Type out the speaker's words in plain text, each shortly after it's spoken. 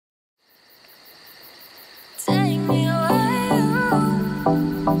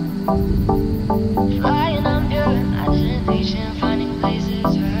Flying on pure imagination, finding places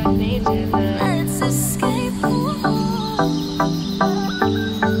where it meets heaven. Let's escape.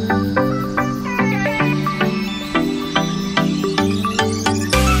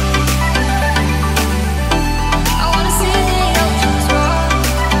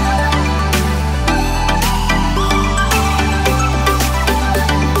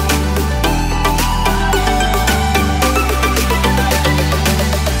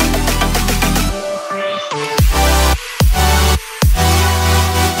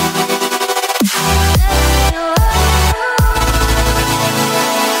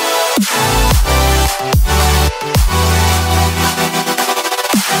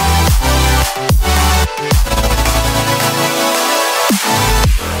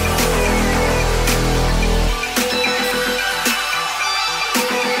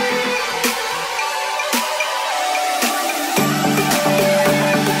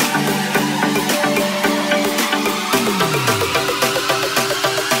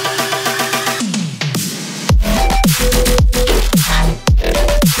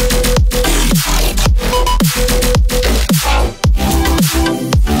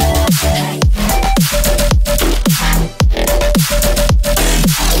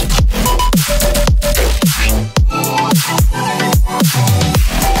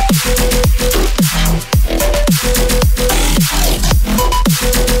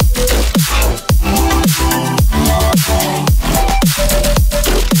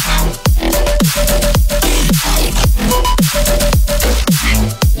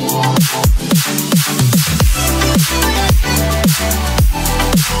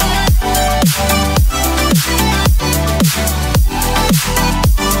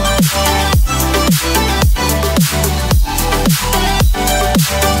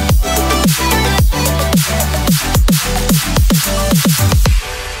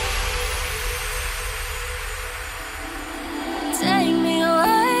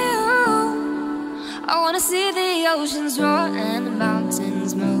 See the oceans roar and the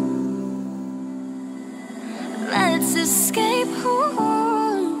mountains move. Let's escape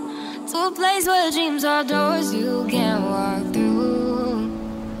home to a place where dreams are doors you can't walk through.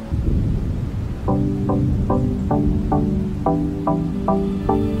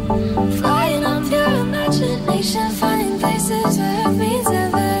 Flying on pure imagination, finding places where it meets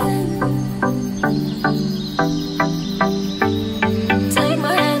heaven. Take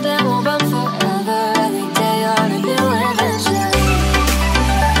my hand and we'll run forever.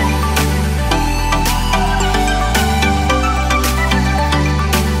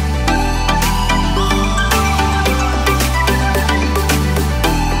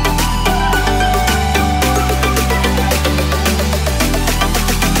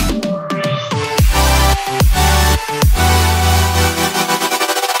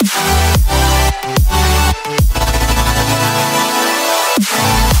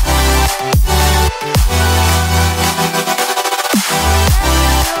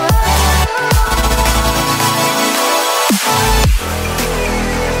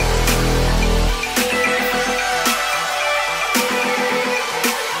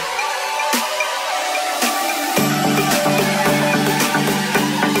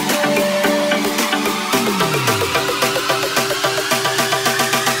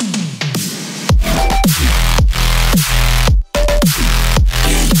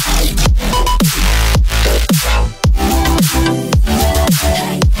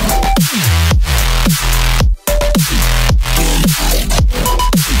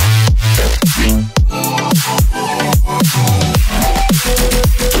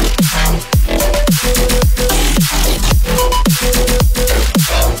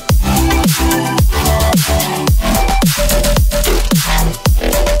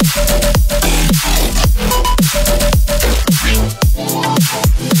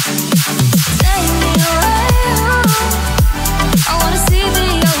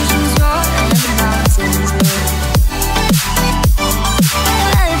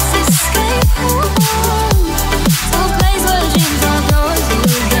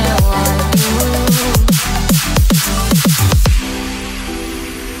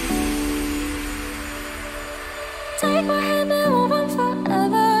 Take my hand and we'll run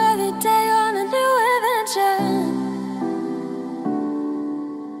forever. Every day on a new adventure.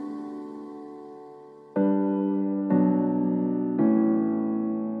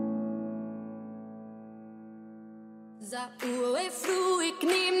 Zauwe fruik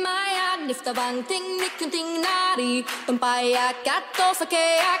ni maya niftabang ting nikunting nari Pampaya katos ake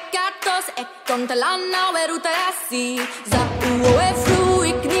akatos ekon talana werutasi Zauwe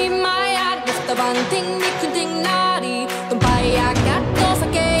fruik ni maya niftabang ting nikunting nari Pampaya katos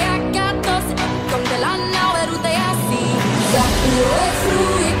ake akatos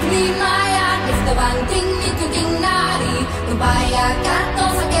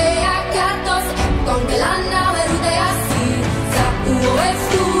akatos, ake akatos, ekon kelana veruteasi. Sa uo e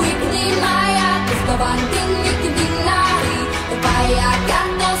fruik ni maya, tusta vanting ikinting nari. Tupai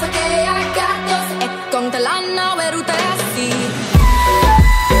akatos, ake akatos, ekon kelana veruteasi.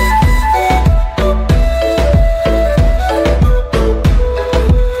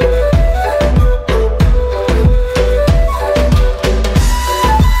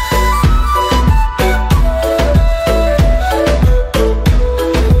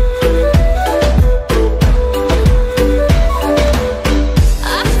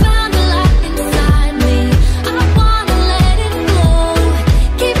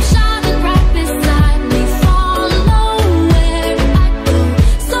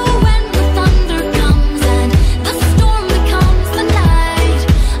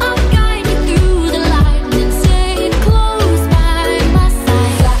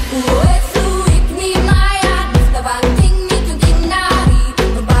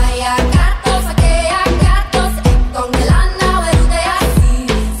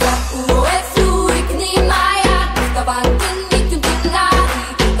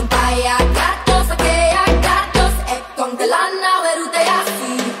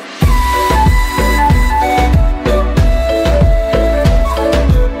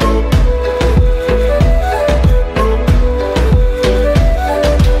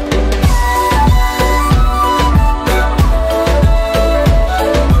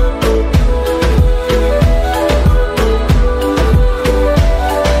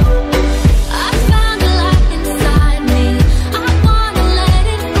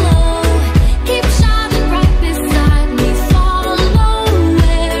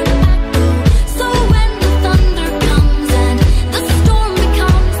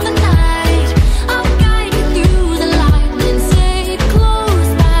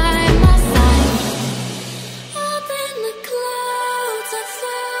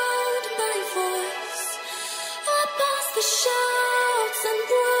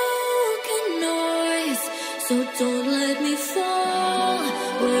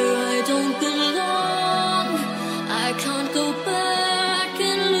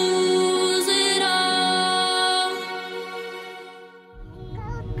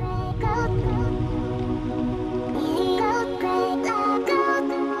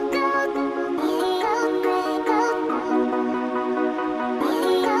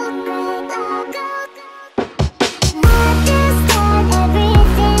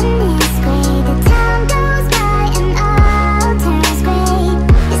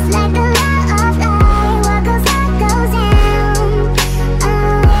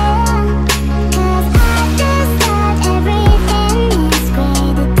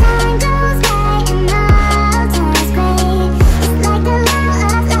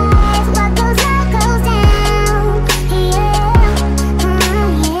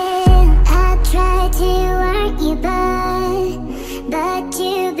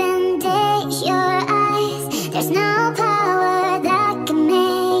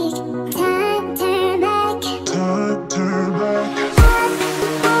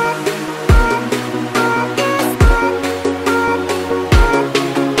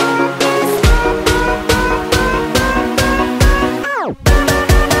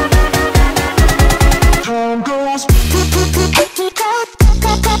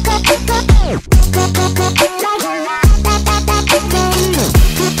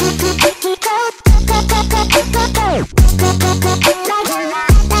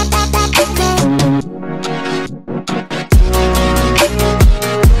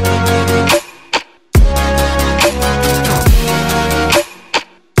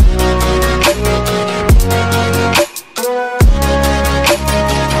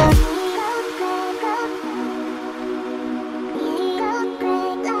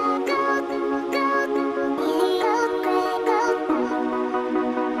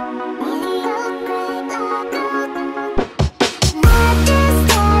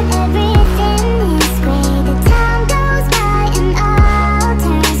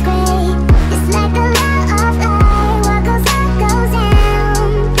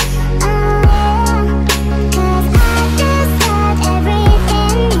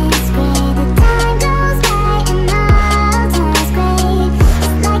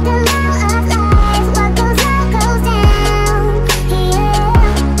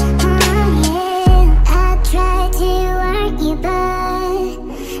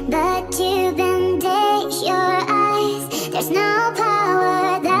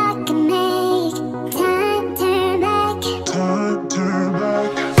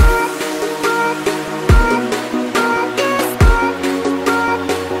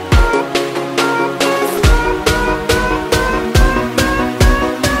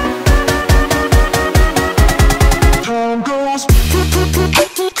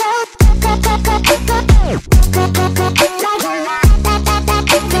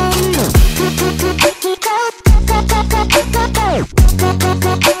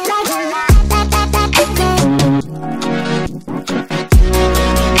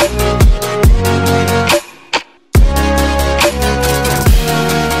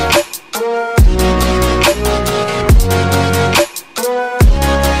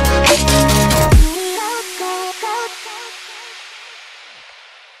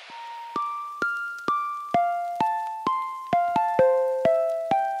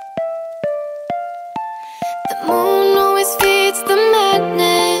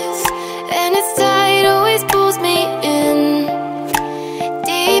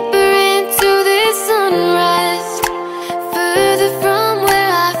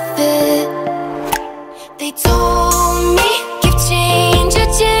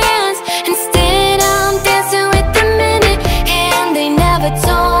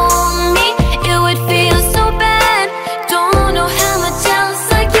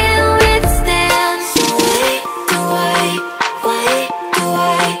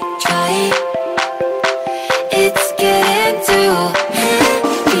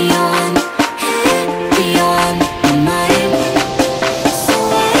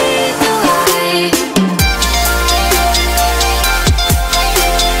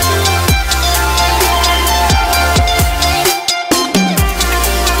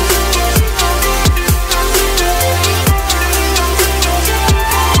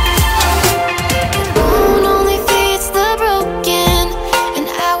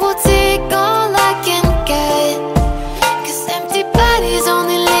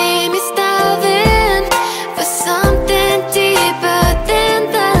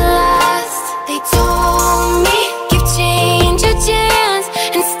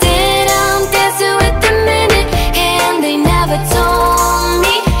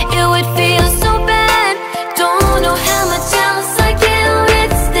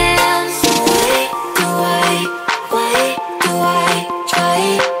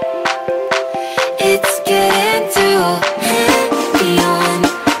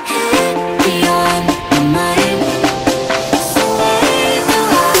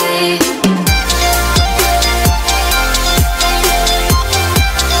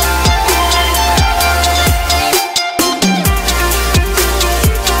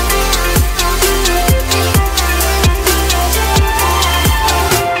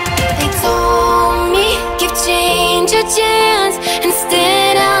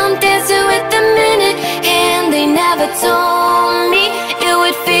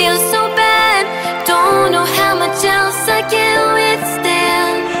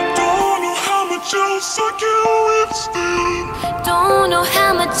 don't know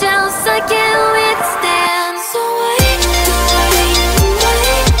how much else I can withstand. So wait, wait, wait, wait,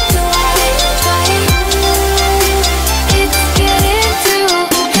 wait. It's getting too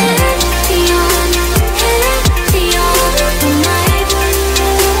heavy on the night.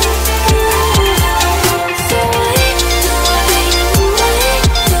 So wait, wait, wait, wait,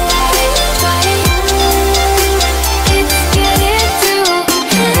 wait. It's getting too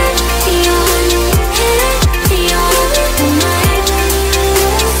heavy on the night.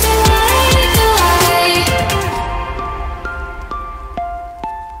 So wait, wait.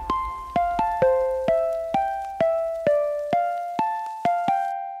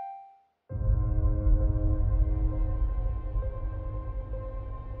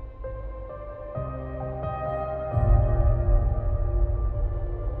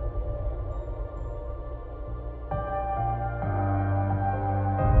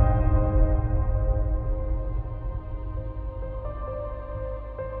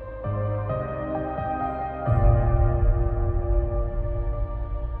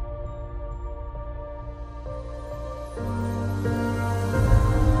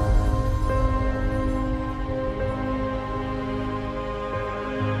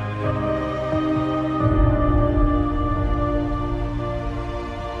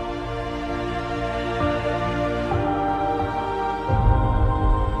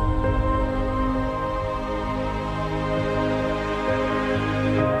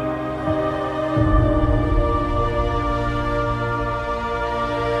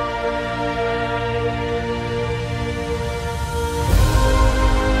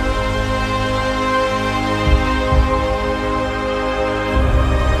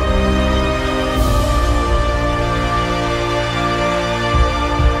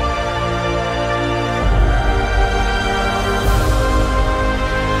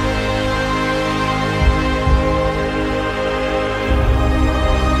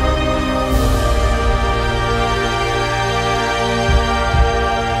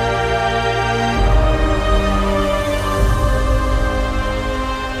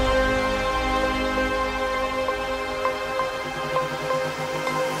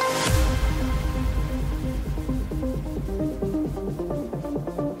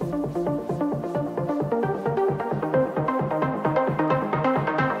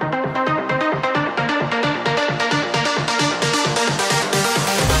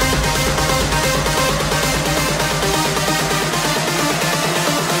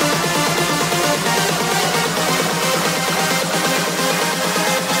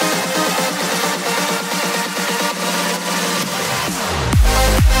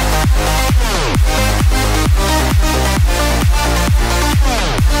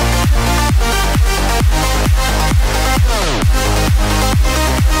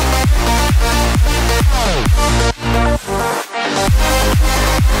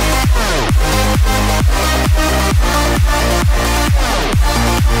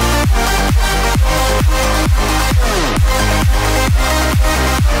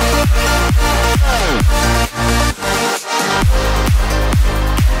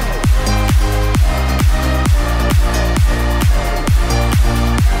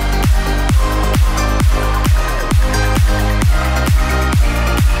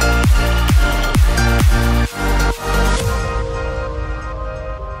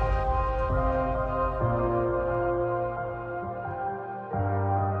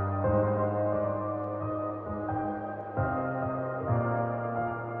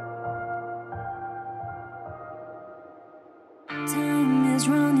 Time is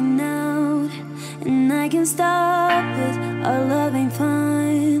running out, and I can stop it. Our love ain't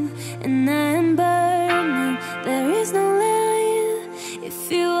fine, and I am burning. There is no line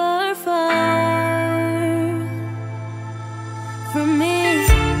if you are far from me.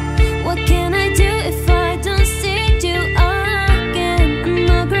 What can I do if I don't see you again? I'm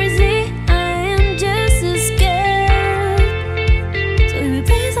not crazy, I am just as scared. So baby,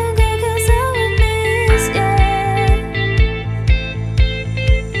 please don't go, 'cause I will miss you.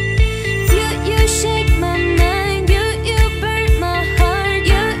 You shake my mind, you burn my heart,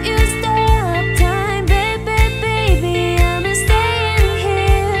 you stop time, baby, baby, I'm staying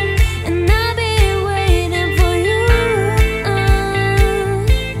here, and I'll be waiting for you.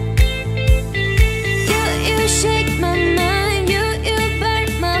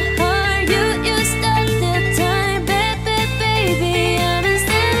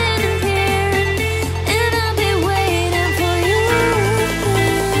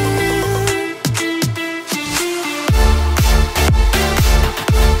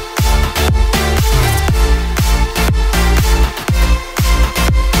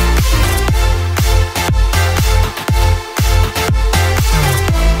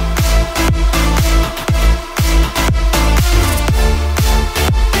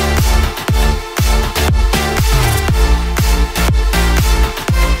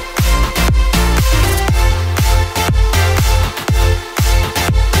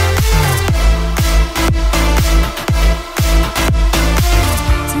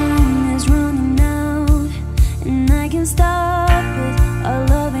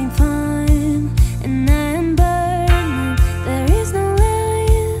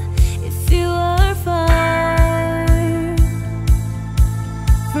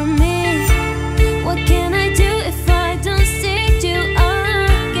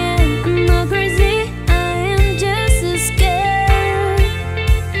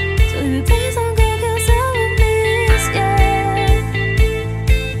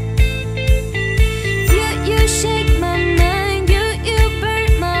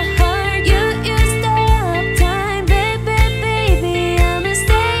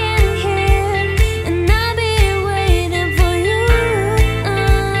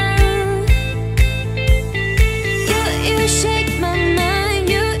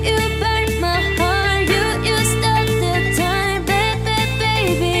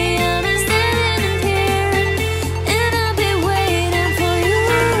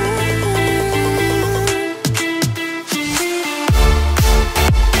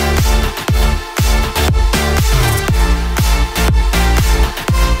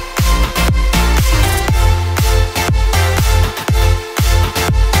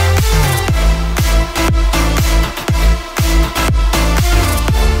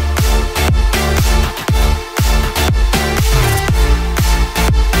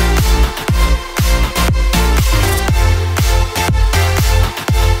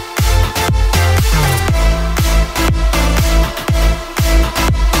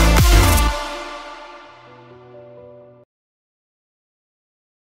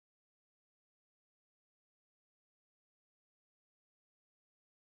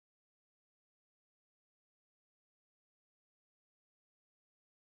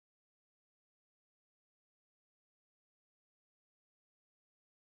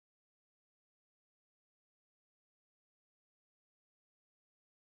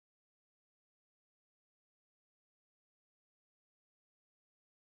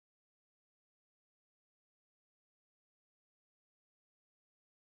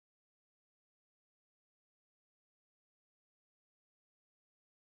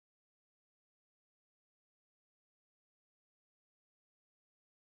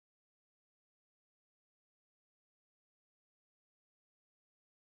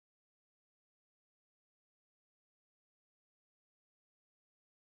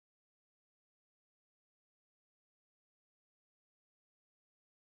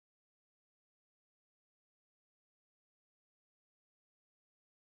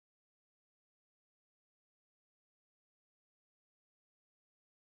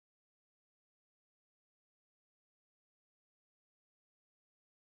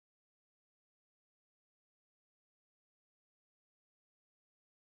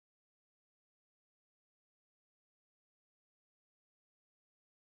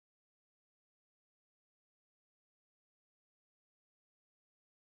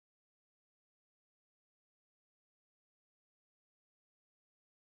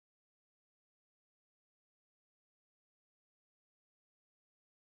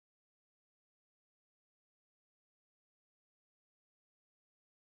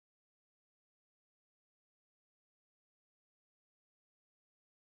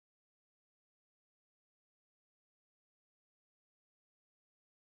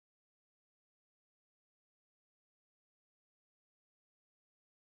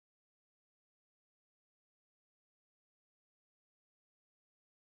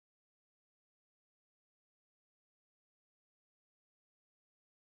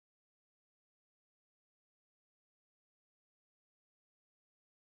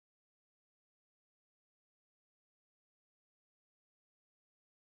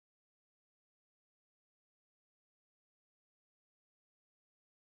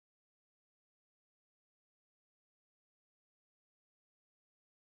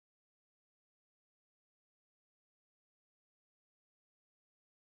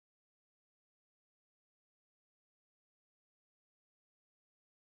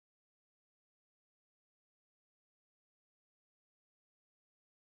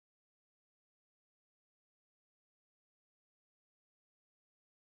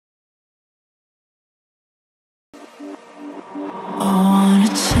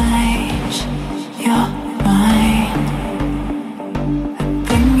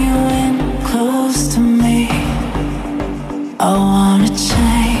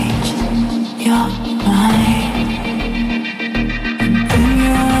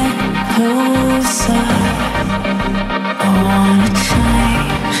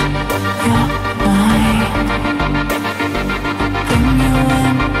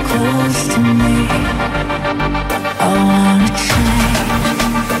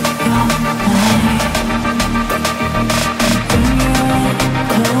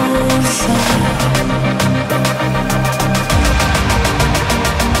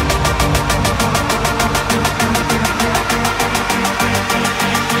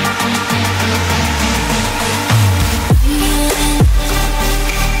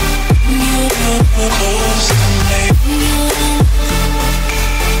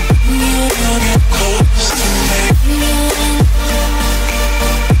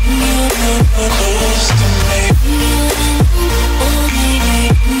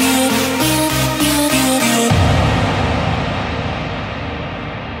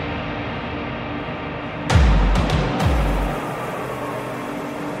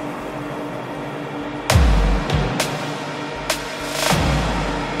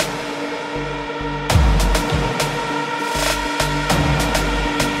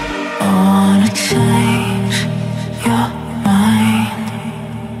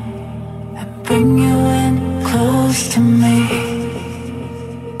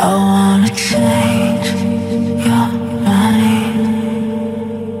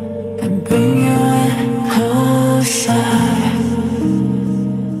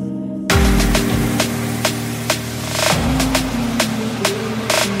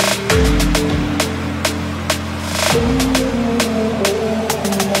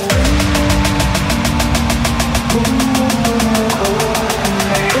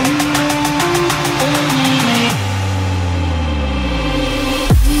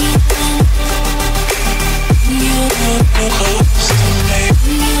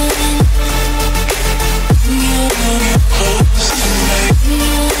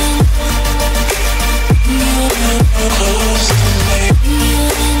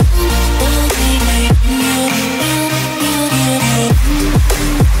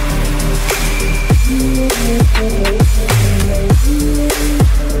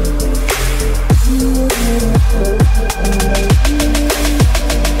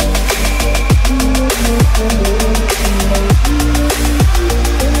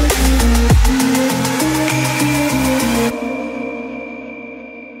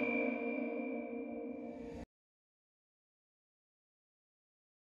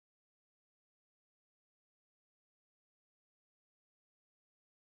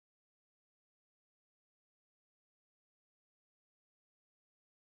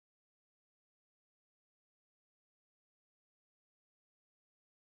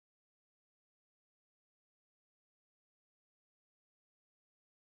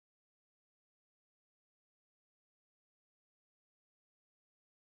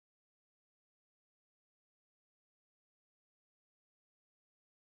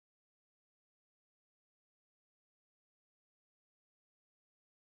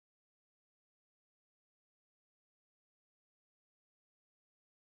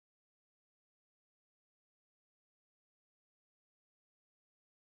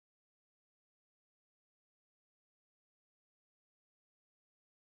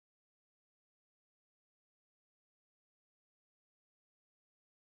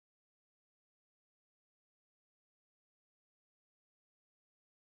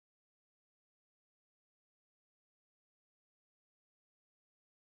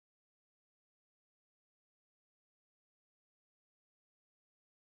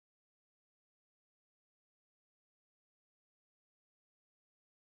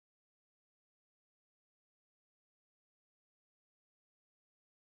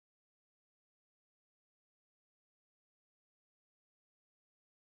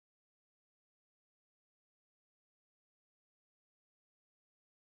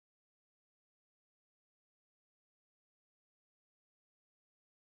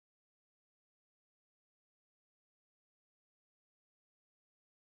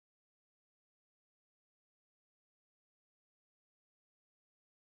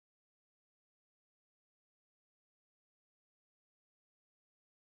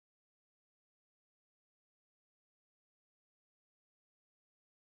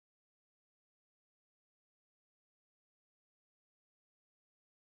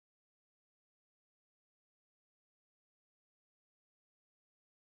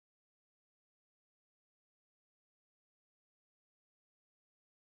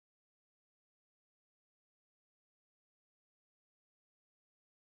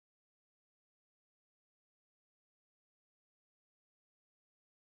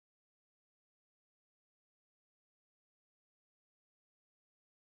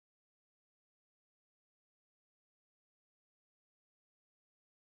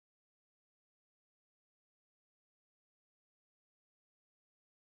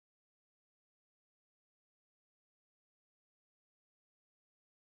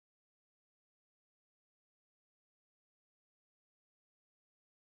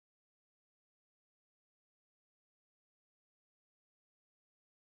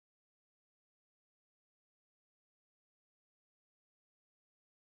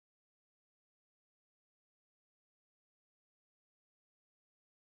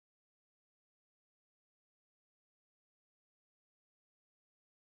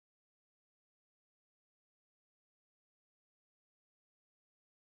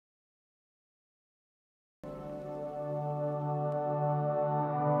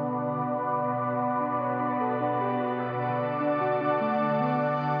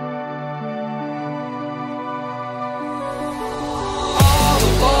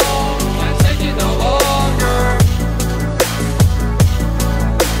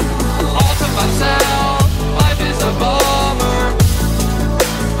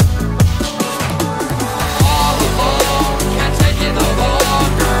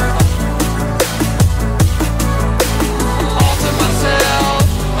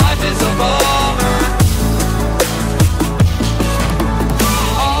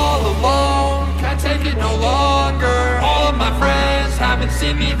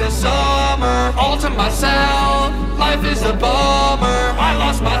 see me this summer. All to myself, life is a bummer. I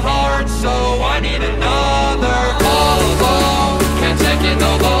lost my heart, so I need another. All alone, can't take it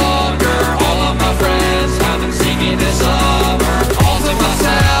no longer. All of my friends haven't seen me this summer. All to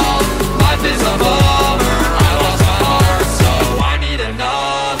myself, life is a bummer. I lost my heart, so I need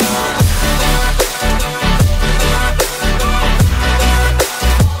another.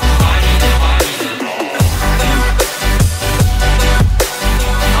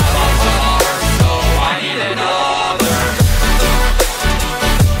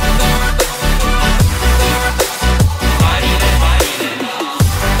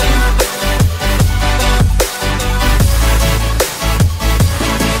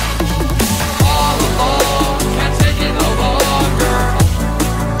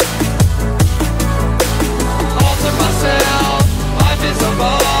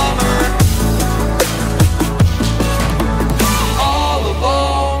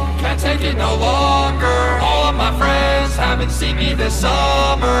 See me this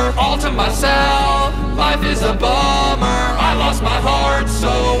summer, all to myself, life is a bummer. I lost my heart, so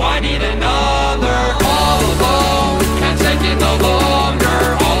I need another. All alone, can't take it no longer.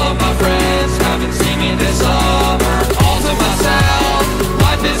 All of my friends haven't seen me this summer. All to myself,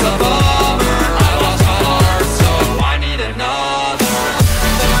 life is a bummer. I lost my heart, so I need another.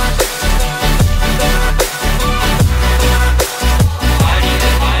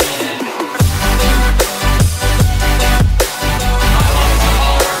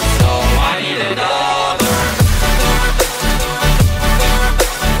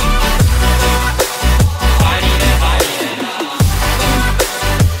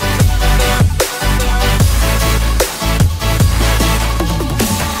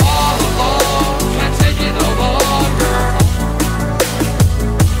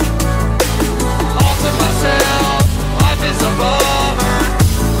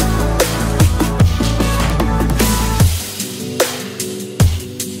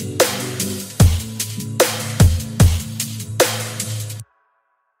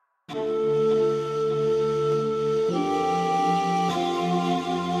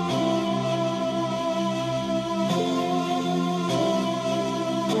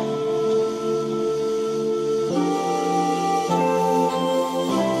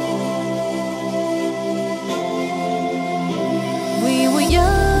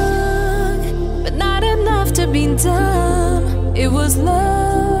 Dumb. It was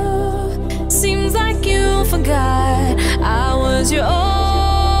love. Seems like you forgot I was your only.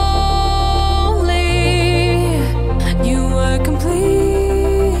 You were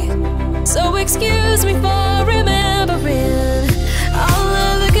complete. So excuse me for remembering all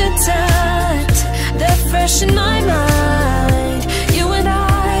of the good times that fresh in my mind. You and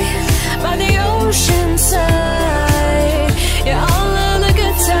I by the ocean side. Yeah, all of the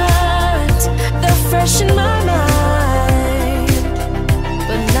good times that fresh in my mind.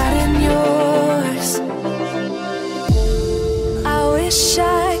 Wish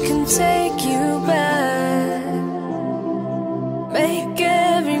I can take you back, make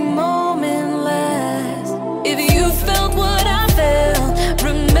every moment last. If you felt what I felt,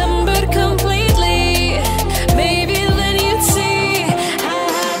 remembered completely, maybe then you'd see how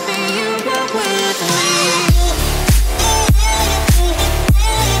happy you were with me.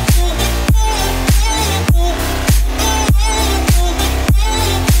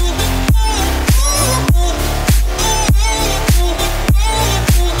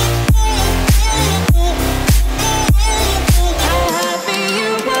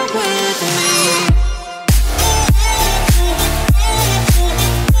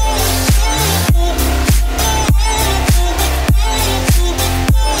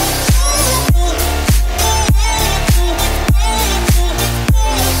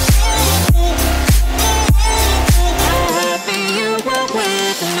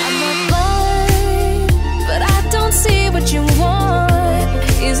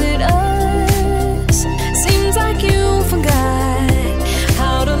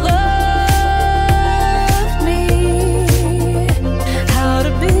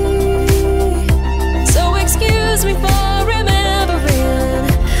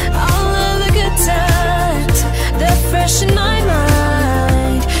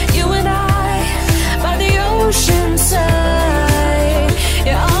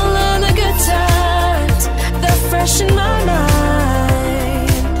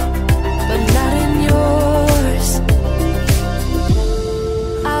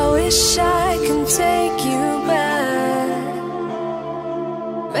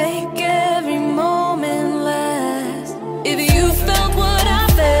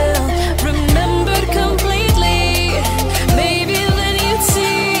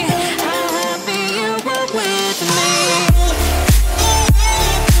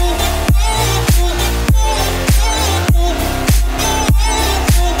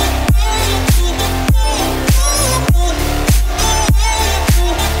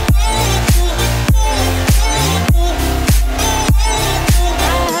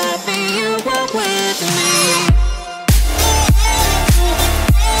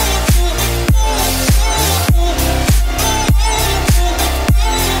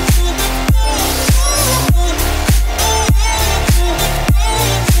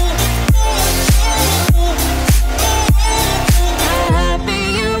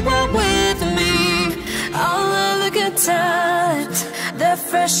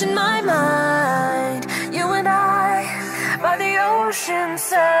 fresh in my mind. You and I by the ocean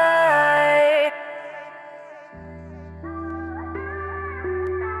side.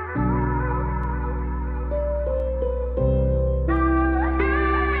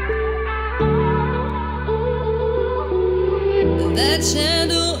 That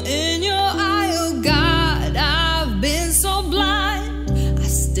shadow in your eye, oh God, I've been so blind. I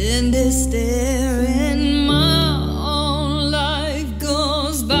stand there staring, my own life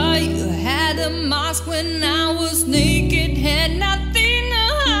goes by. You had a mask when I was naked, had nothing to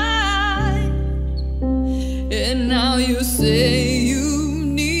hide. And now you say you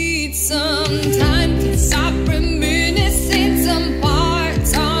need some time to stop reminiscing. Some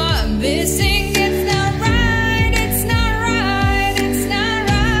parts are missing.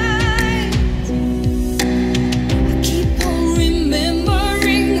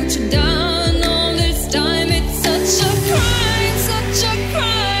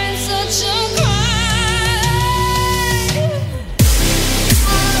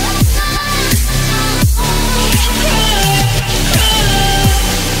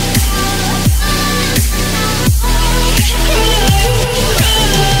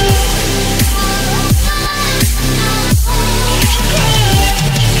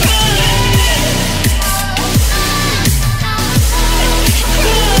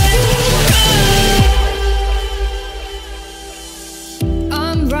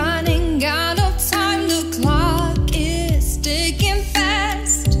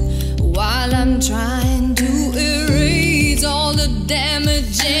 Trying to erase all the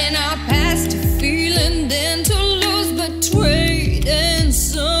damage in our past, to feel and then to lose, betrayed and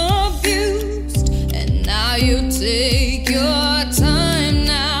so abused. And now you take your time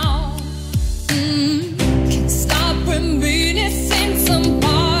now. Can't stop reminiscing. Some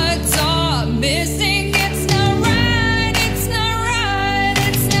parts are missing. It's not right, it's not right,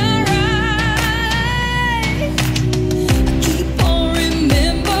 it's not right. I keep on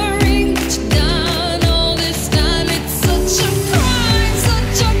remembering what you done.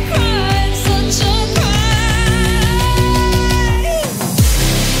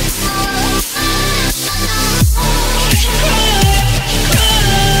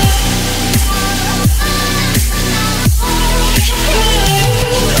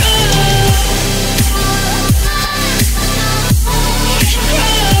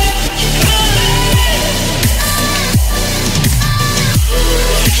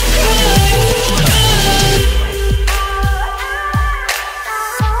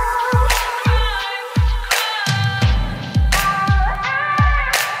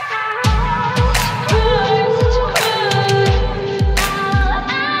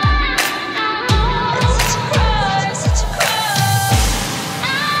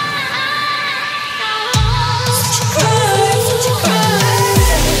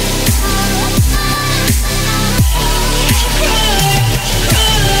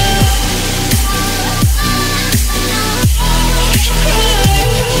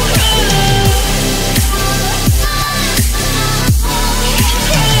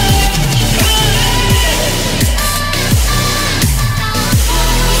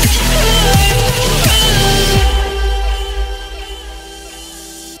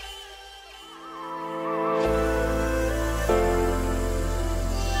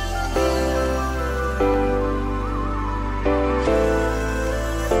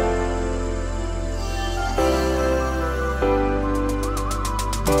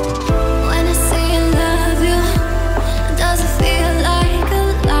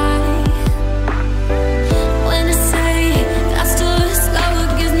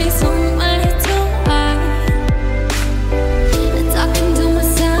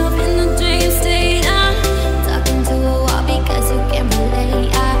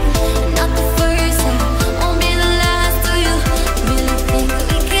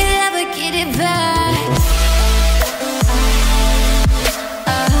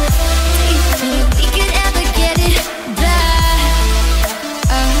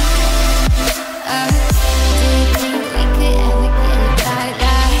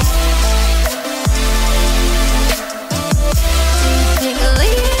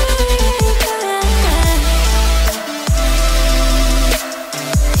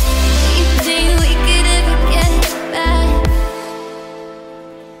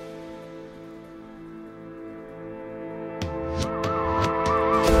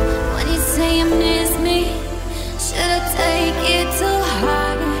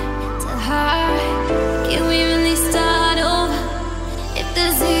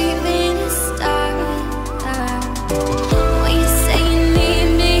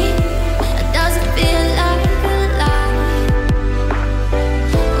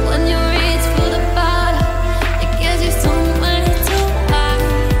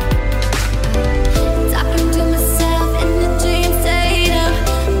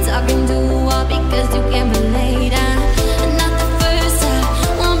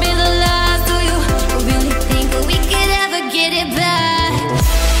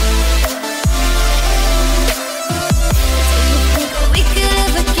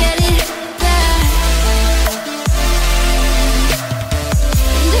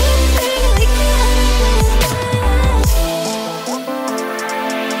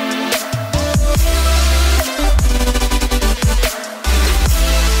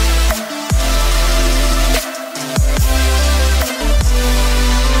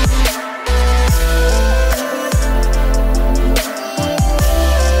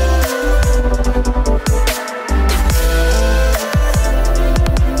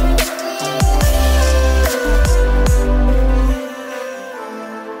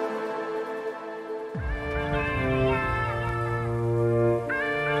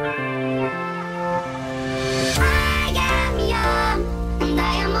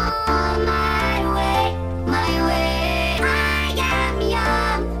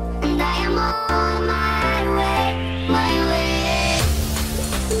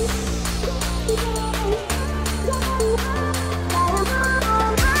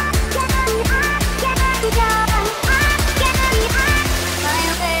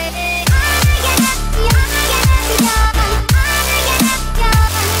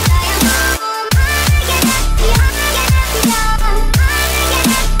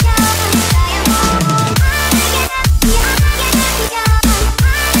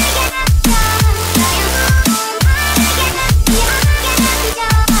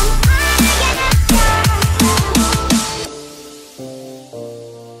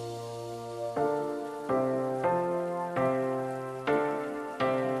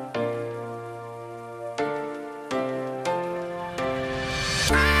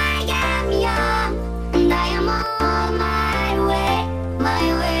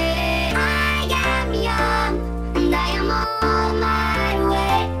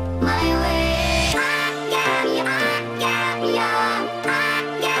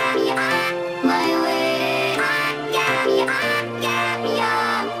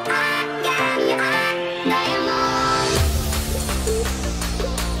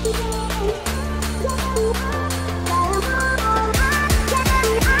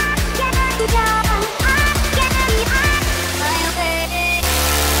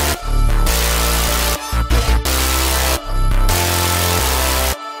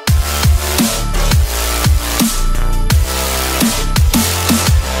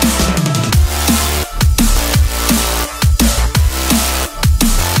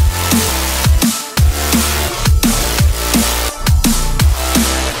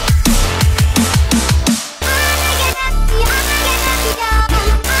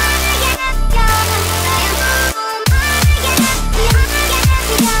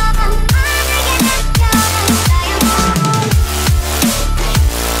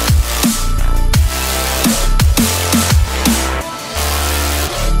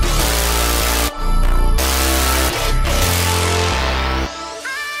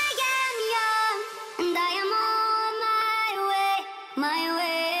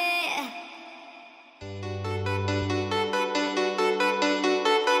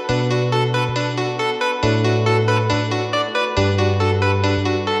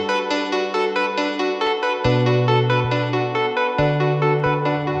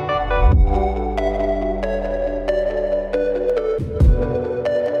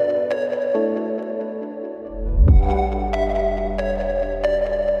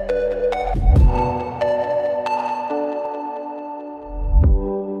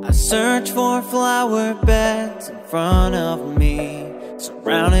 search for flower beds in front of me,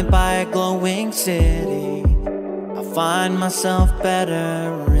 surrounded by a glowing city. I find myself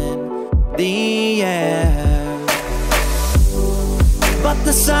better in the air, but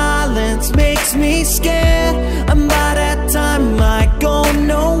the silence makes me scared. And by that time I go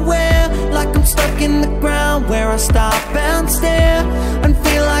nowhere, like I'm stuck in the ground where I stop and stare and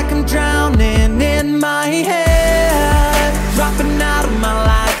feel like I'm drowning in my head, dropping out of my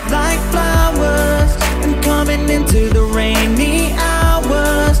life like flowers and coming into the rainy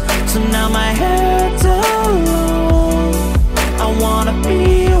hours. So now my head's alone, I wanna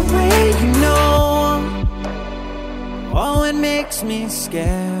be away, you know. Oh, it makes me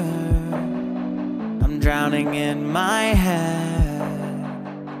scared. I'm drowning in my head,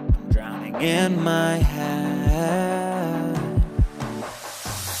 I'm drowning in my head.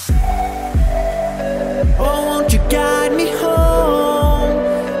 Oh, won't you guide me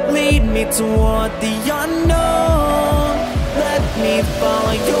home, lead me toward the unknown, let me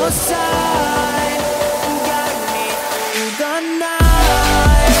follow your side and guide me through the night.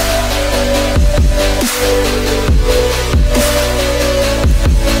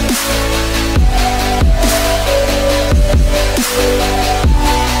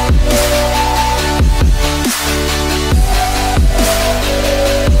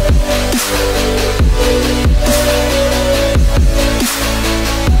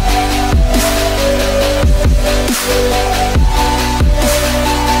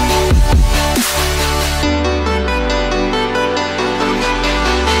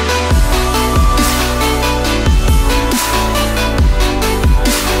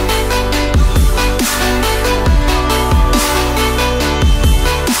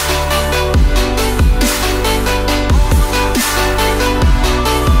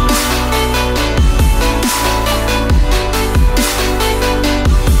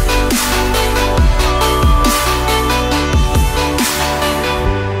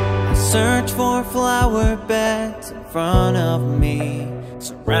 Search for flower beds in front of me,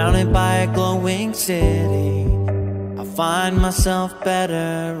 surrounded by a glowing city. I find myself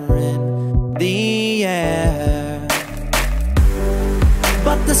better in the air,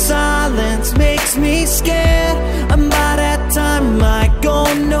 but the silence makes me scared. And by that time I go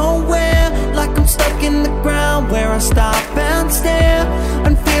nowhere,